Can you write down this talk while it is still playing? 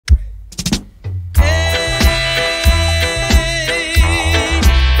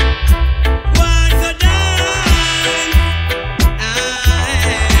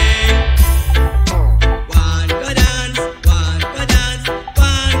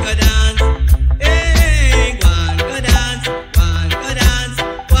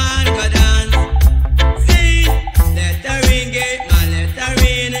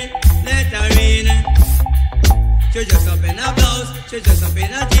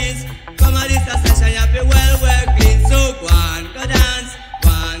knees. Come on, this a session, you have to well work clean. So Gwaan, go dance,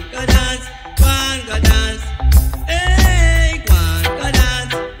 Gwaan, go dance, Gwaan, go dance. Hey, Gwaan, go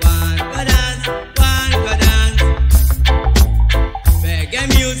dance, Gwaan, go dance, Gwaan, go dance. Reggae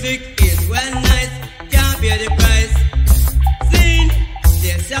music is well nice, can't pay the price. Sing,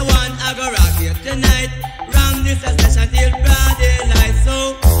 this a one I go rock you tonight.